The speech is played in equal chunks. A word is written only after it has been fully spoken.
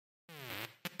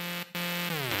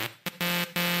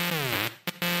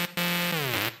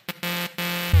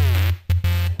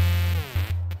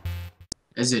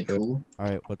Is it Yeah. cool?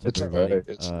 Alright, what's up It's everybody? alright.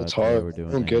 It's Today hard. we're I doing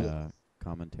don't get it. a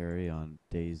commentary on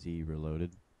DayZ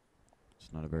Reloaded.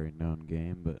 It's not a very known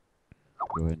game, but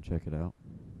go ahead and check it out.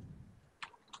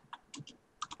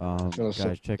 Gonna say-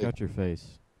 Guys, check out your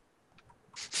face.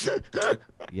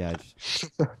 Yeah,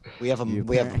 We have a you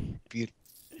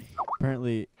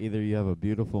apparently either you have a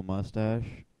beautiful mustache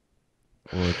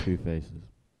or two faces.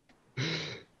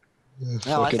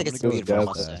 No, I think it's a beautiful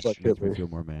mustache. mustache. Like Makes me Hitler. feel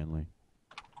more manly.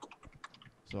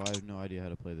 So I have no idea how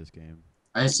to play this game.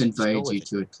 I just invited with you it.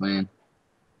 to a clan.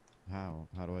 How?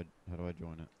 How do I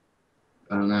join it?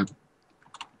 I don't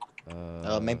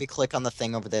know. Maybe click on the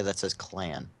thing over there that says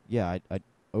clan. Yeah,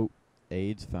 oh,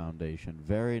 AIDS Foundation.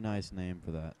 Very nice name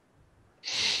for that.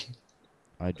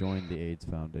 I joined the AIDS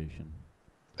Foundation.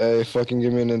 Hey, fucking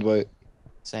give me an invite.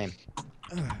 Same.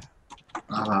 Yeah.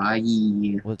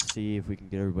 Let's see if we can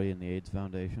get everybody in the AIDS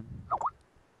Foundation.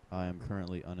 I am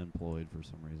currently unemployed for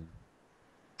some reason.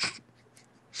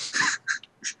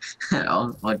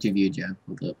 I'll give you a job.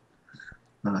 Hold up.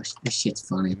 Oh, this shit's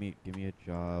funny. Give me a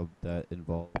job that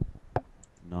involves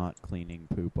not cleaning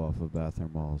poop off of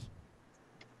bathroom walls.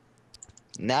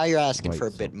 Now you're asking Write for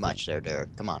a bit something. much there,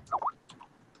 Derek. Come on.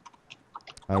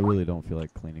 I really don't feel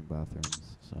like cleaning bathrooms,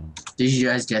 so. Did you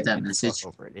guys get that Get the message?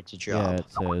 fuck over it. It's a Yeah, job. it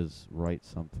says write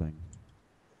something.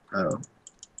 Oh,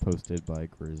 Posted by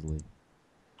Grizzly.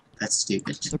 that's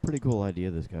stupid. It's a pretty cool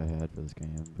idea this guy had for this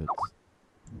game, but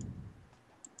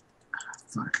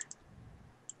Fuck.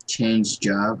 Change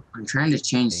job. I'm trying to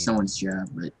change Change. someone's job,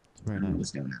 but it's I very don't know nice.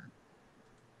 what's going on.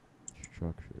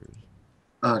 Structures.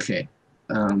 Okay.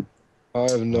 I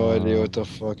have no idea what the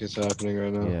fuck is happening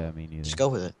right now. Yeah, me neither. Just go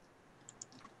with it.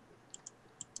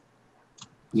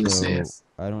 You So, say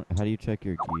how do you check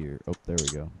your gear? Oh, there we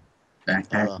go.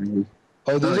 backpack. Maybe.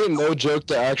 Oh, these are no joke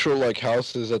the actual like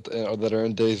houses that that are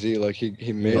in DayZ. Like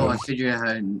he made Oh, them. I figured out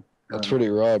how to. That's pretty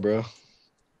raw, bro.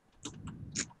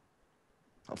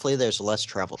 Hopefully there's less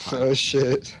travel time. Oh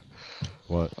shit.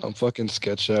 What? I'm fucking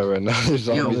sketched out right now. There's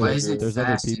zombies why is it everywhere. There's other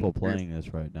fast and people weird? playing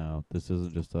this right now. This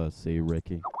isn't just us. See,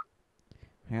 Ricky.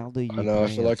 How do you? I know. I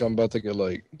feel like dance? I'm about to get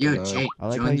like. Yo, denied. Jake, I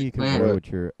like join how the you clan. compare What? what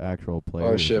your actual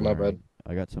player. shit, my bad.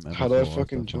 I got some. How do I MSOR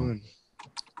fucking stuff on. join?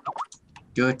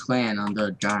 Do a clan on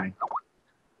the guy.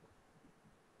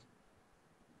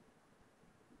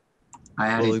 I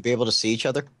Will added. we be able to see each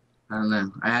other? I don't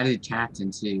know. I added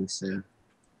captain too, so.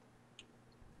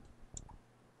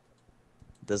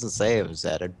 Doesn't say it was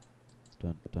added.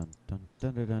 Dun, dun, dun,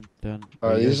 dun, dun, dun, dun.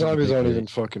 Alright, You these guys in the zombies big aren't city? even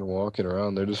fucking walking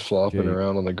around. They're just flopping Jake.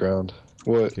 around on the ground.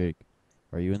 What? Jake,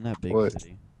 are you in that big What?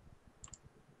 city?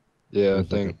 Yeah, I There's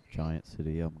think like a giant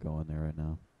city. I'm going there right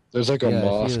now. there's like a Yeah, I see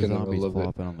mosque the in the zombies middle of it.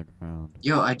 flopping on the ground.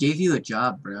 Yo, I gave you a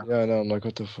job, bro. Yeah, I know. I'm like,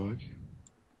 what the fuck?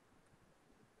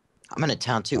 I'm in a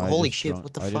town too. I Holy just shit, drunk-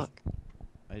 what the I just- fuck?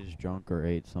 I just drunk or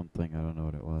ate something. I don't know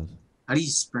what it was. How do you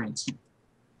sprint?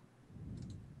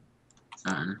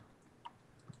 I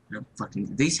don't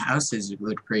fucking. These houses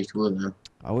look pretty cool though.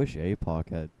 I wish APOC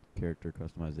had character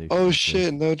customization. Oh like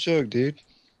shit, this. no joke, dude.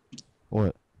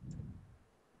 What?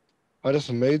 I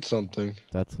just made something.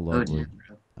 That's Oh lovely. damn,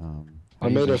 bro. How I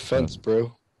do you made a make fence, stuff?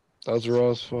 bro. That was raw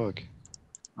as fuck.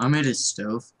 I made a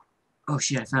stove. Oh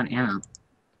shit, I found ammo.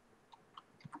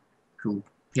 Cool.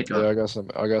 Pick Yeah, up.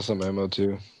 I got some ammo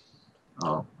too.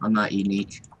 Oh, I'm not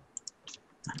unique.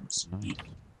 Nice.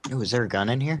 Oh, is there a gun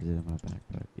in here? Is it in my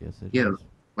backpack? Yes, it Yo. is.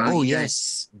 Why don't Oh, you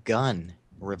guys- yes. Gun.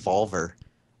 Revolver.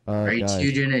 Are you Guys,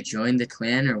 two gonna join the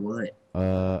clan or what?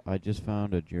 I just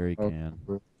found a jerry Oh. can.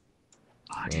 Oh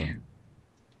So, damn.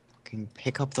 Can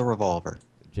pick up the revolver.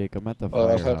 Jake, I'm at the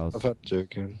Oh, firehouse. I've had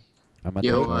joking. I'm at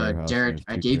Yo, the firehouse. Derek, and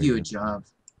I there's two gave you a jerry cans. job.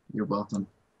 You're welcome.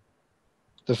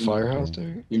 The firehouse, Okay.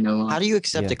 dude. You know How do you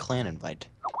accept Yeah. a clan invite?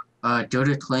 go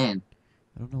to clan.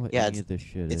 I don't know what Yeah, any of this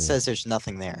shit It is. says there's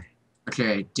nothing there.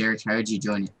 Okay, Derek, how did you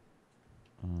join it?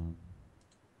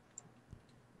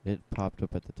 It popped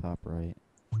up at the top right.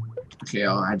 Okay,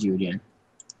 I'll add you again.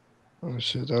 Oh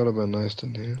shit, that would have been nice to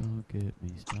hear. Don't get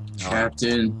me started.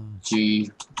 Captain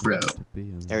G Bro.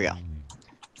 There we go.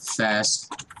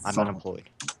 Fast. I'm Fall. unemployed.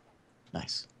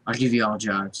 Nice. I'll give you all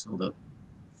jobs. Hold up.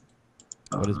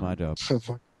 What is my job?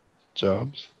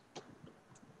 Jobs.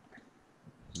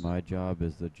 My job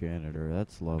is the janitor.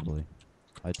 That's lovely.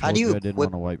 I How told do you you I didn't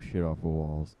equip- want to wipe shit off the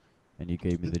walls, and you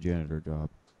gave me the janitor job.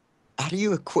 How do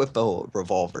you equip a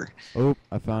revolver? Oh,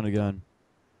 I found a gun.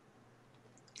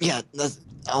 Yeah, that's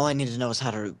all I need to know is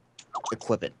how to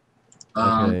equip it.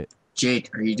 Okay.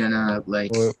 Jake, are you gonna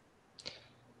like What?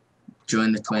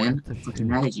 join the clan? What the I fucking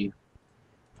shit? added you.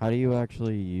 How do you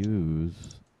actually use?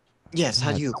 Yes,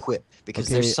 how God. do you equip? Because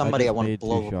Okay, there's somebody I just want to made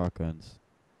blow. two shotguns.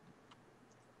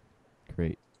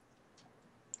 Great.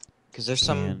 Cause there's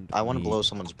some. Canned I want to blow meat.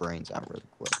 someone's brains out really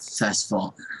quick.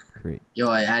 Successful. Create. Yo,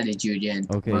 I added you again.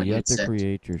 Okay, But you have it to said-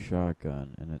 create your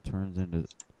shotgun, and it turns into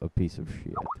a piece of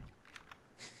shit.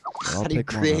 But I'll How do you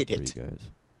pick one up create for it? you guys.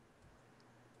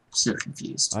 So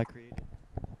confused. I create.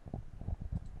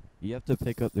 You have to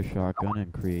pick up the shotgun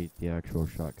and create the actual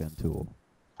shotgun tool.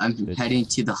 I'm It's- heading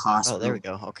to the Oh, hospital. there we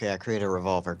go. Okay, I created a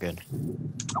revolver. Good.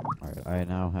 Alright, I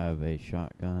now have a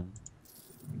shotgun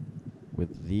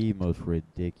with the most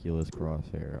ridiculous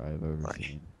crosshair I've ever Right.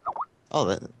 seen.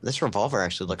 Oh, this revolver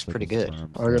actually looks Like pretty a good.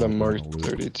 sperm I got a cell Mark kinda loop.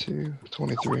 32,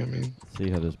 23. I mean. Let's see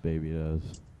how this baby does.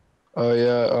 Oh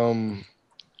yeah.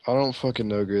 I don't fucking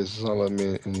know, Grace. It's not letting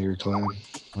me in your clan. What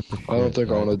the shit? I don't think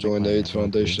Do I have want to make join my the AIDS ammo,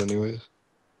 too? Foundation anyways.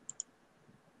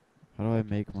 How do I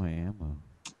make my ammo?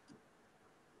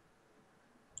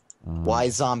 Why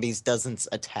zombies doesn't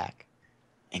attack?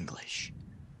 English.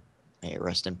 May it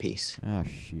rest in peace. Ah,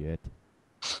 shit.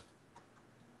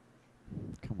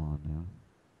 Come on now.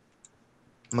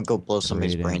 I'm gonna go blow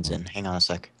somebody's Great brains ammo. in. Hang on a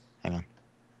sec. Hang on.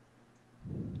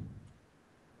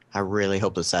 I really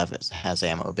hope this has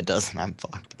ammo. If it doesn't, I'm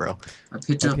fucked, bro. I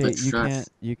picked up Okay, a truck.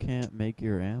 you can't make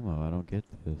your ammo. I don't get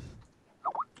this.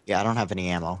 Yeah, I don't have any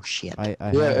ammo. Shit. I Yeah,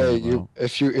 have hey, ammo.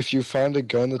 if you find a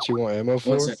gun that you want ammo What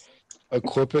for, was it?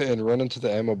 equip it and run into the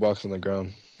ammo box on the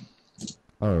ground.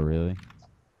 Oh, really?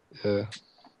 Yeah.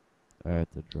 I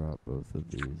had to drop both of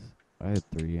these. I had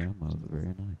 3 ammos. Very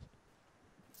nice.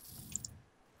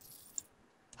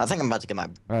 I think I'm about to get my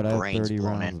Alright, I have brains 30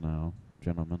 blown rounds in. now,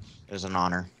 gentlemen. It was an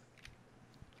honor.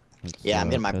 Let's, Yeah, I'm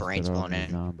getting my test brains it on blown these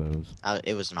in. zombos.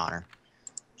 It was an honor.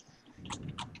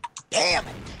 Damn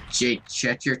it! Jake,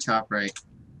 check your top right.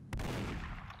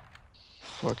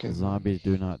 Fucking. Zombies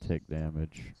do not take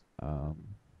damage. I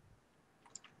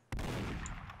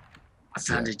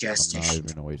found yeah, a gas I'm not station.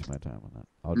 even gonna waste my time on that.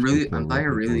 I'll I'm just go really, kill I'm by a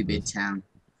local really big fortress. town.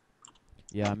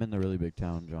 Yeah, I'm in the really big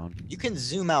town, John. You can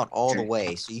zoom out all the Okay.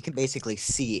 way, so you can basically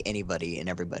see anybody and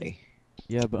everybody.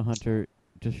 Yeah, but Hunter,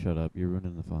 just shut up. You're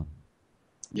ruining the fun.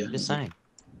 Yeah. Just saying.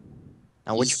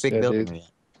 Now, which big Yeah, building dude. are you in?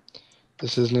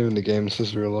 This isn't even the game. This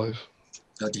is real life.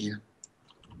 Oh damn.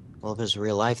 Well, if it's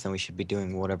real life, then we should be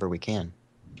doing whatever we can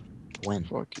to win.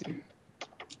 Fuck you.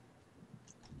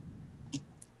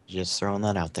 Just throwing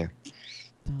that out there.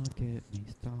 Don't get me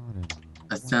started.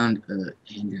 I found a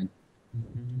handgun.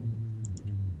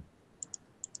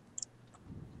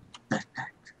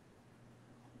 Backpack.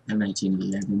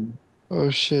 M1911. Oh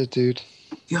shit, dude.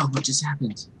 Yo, what just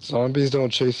happened? Zombies don't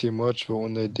chase you much, but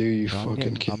when they do, you So I'm fucking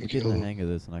getting, I'm can't getting kill the them. hang of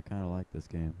this, and I kind of like this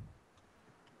game.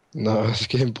 No, this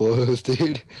game blows,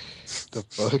 dude. The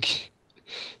fuck?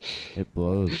 It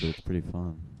blows, but it's pretty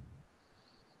fun.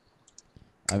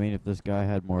 I mean, if this guy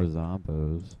had more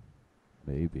zombos,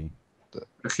 maybe.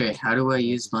 Okay, how do I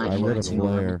use my I lit a fucking M1911?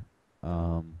 flare.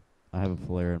 I have a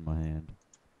flare in my hand.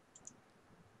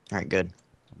 Alright, good.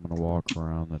 I'm gonna walk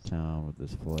around the town with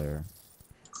this flare.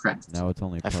 Crap. Now it's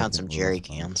only. I found puffing some little jerry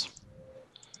smoke. cans.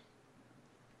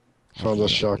 Found a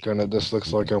shotgun. This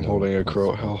looks like I'm holding a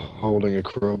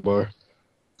crowbar.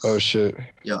 Oh shit.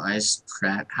 Yo, I just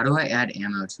crap. How do I add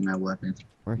ammo to my weapon?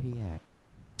 Where he at?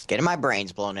 Getting my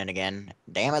brains blown in again.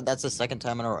 Damn it, that's the second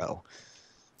time in a row.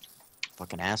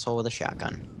 Fucking asshole with a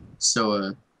shotgun.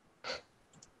 So,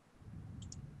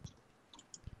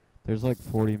 There's like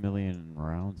 40 million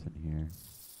rounds in here.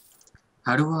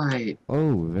 how do I...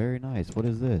 Oh, very nice. What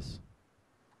is this?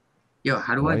 Yo,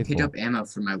 how do I pick Rifle. up ammo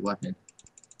for my weapon?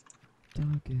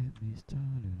 Don't get me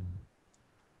started.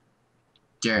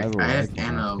 Derek, have a I have rifle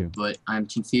now, ammo, too. but I'm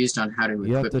confused on how to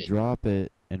You have equip to it. drop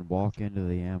it and walk into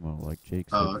the ammo, like Jake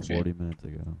said Oh, okay. 40 minutes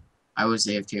ago. I was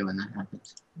AFK when that happened.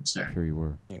 I'm sorry. Sure you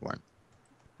were. You weren't.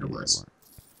 I Yeah, you was.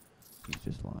 weren't.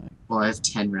 He's just lying. Well, I have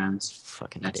 10 rounds.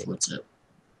 Fucking That's dick. what's up.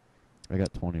 I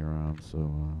got 20 rounds,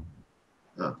 so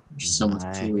Oh, you're so much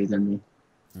Nice. cooler than me.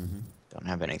 Don't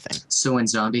have anything. So when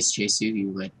zombies chase you,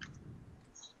 you like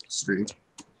screwed.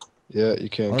 Yeah, you I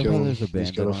can't love kill how him. there's a He's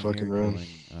bandit gotta on fucking here run.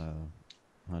 killing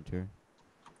Hunter.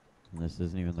 And this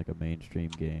isn't even like a mainstream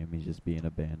game. He's just being a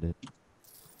bandit.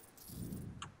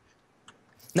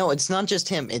 No, it's not just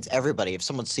him. It's everybody. If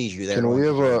someone sees you, they're Can we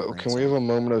going have to a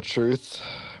moment of truth?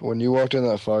 When you walked in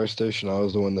that fire station, I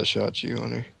was the one that shot you,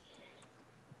 Hunter.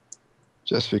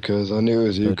 Just because I knew it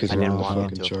was you, But because I you're didn't on walk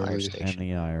fucking into a fire Charlie. station. And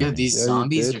the irony. Yo, these Yeah, you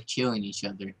zombies did. are killing each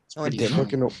other. It's No, I pretty didn't. fun.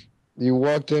 Fucking, you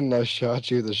walked in, and I shot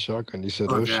you with a shotgun. You said,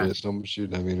 Oh, "Oh God. shit, someone's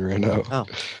shooting at me," and ran out. Oh.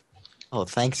 Oh,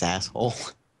 thanks, asshole.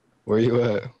 Where you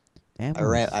at?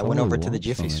 Ammo is I went so over to the lonesome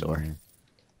Jiffy in store. here.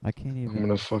 I can't I'm even.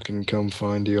 gonna fucking come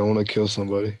find you. I wanna kill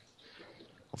somebody.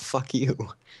 Well, fuck you.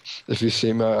 If you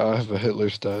see me, I have a Hitler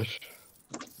stash.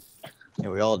 Yeah,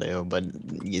 we all do, but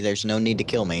there's no need to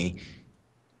kill me.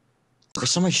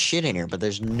 There's so much shit in here, but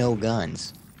there's no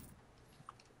guns.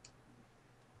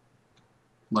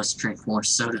 Must drink more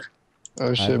soda. Oh I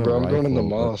have shit, a bro! I'm going in the rifle,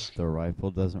 but mosque. the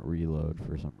rifle doesn't reload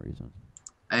for some reason.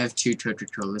 I have 2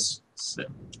 Coca-Colas, so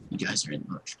you guys are in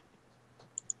luck.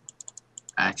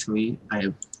 Actually, I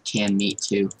have canned meat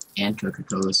too, and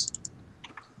Coca-Colas.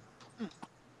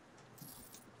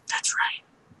 That's right.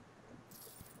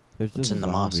 There's What's just in the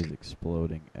zombies mosque?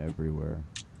 exploding everywhere.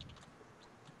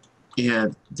 Yeah,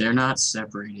 they're not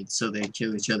separated, so they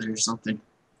kill each other or something.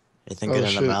 You think Oh, it in the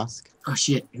shit. mosque? Oh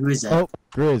shit, who is that? Oh,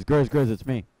 Grizz, it's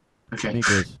me. Okay. Me,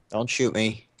 Grizz. Don't shoot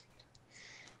me,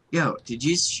 Yo, did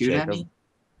you shoot at Jacob. me?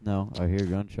 No, I hear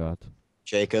gunshots.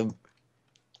 Jacob.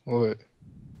 What?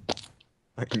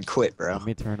 Fucking quit, bro. Let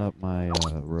me turn up my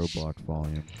Roblox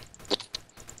volume.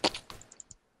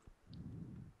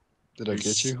 Did I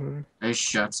get you, Hunter? I just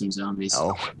shot some zombies.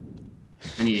 Oh,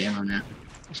 I need ammo now.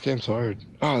 This game's hard.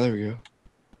 Oh, there we go.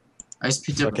 I just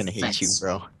picked up fucking a hate fence. you,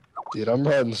 bro. Dude, I'm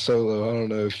riding solo. I don't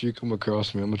know if you come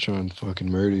across me, I'm gonna try and fucking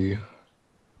murder you.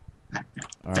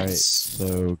 Alright, Thanks.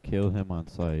 so kill him on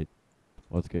sight.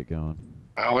 Let's get going.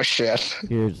 Oh shit.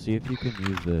 Here, see if you can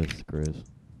use this, Grizz.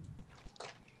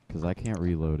 Because I can't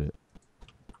reload it.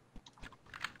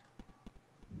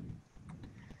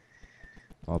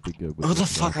 I'll be good with Who the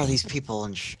this fuck are weapon. these people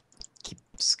and keep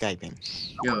Skyping?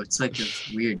 Yo, it's like a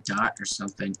weird dot or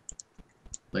something.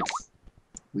 Like,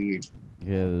 weird.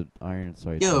 Yeah, the iron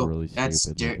sights Yo, are really that's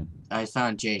stupid dirt. looking. I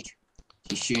found Jake.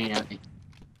 He's shooting at me.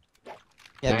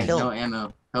 Yeah, I have kill no him.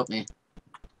 ammo. Help me.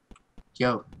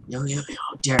 Yo,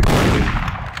 Derek. I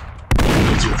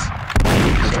need you.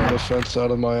 Summon a fence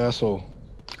out of my asshole.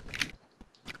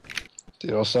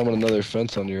 Dude, I'll summon another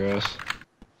fence on your ass.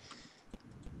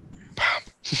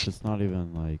 It's not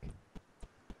even like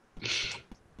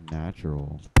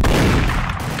natural.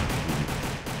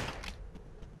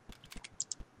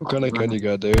 What kind of gun you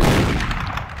got, Derek?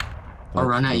 I'll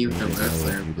run That's at you for with me a to road know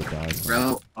flare. if you could die from.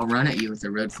 Bro, I'll run at you with a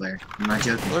road flare. I'm not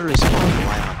joking. Literally spawned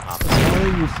right on top of us. How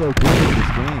are you so good at this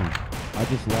game? I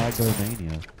just lagged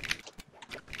Armenia.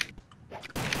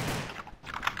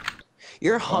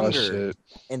 Your Oh hunger shit.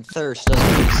 and thirst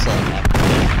doesn't reset.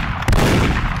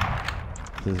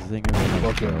 Does this thing even have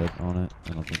Fucking- bread on it? I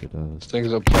don't think it This does.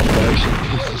 thing's a pump action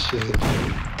piece of shit.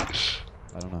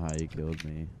 I don't know how you killed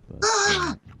me, but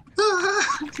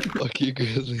Fuck you,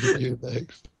 Grizzly. You're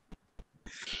next.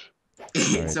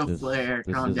 It's a Alright, flare.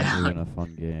 this Calm isn't down. even a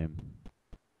fun game.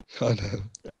 I know.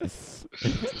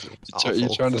 You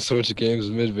Awful. trying to switch games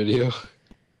mid-video?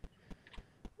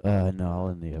 No, I'll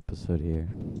end the episode here.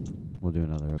 We'll do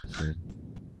another episode.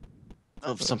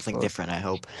 Of something different, I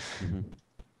hope. hmm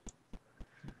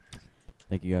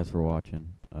Thank you guys for watching.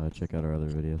 Check out our other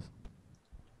videos.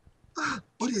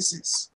 What is this?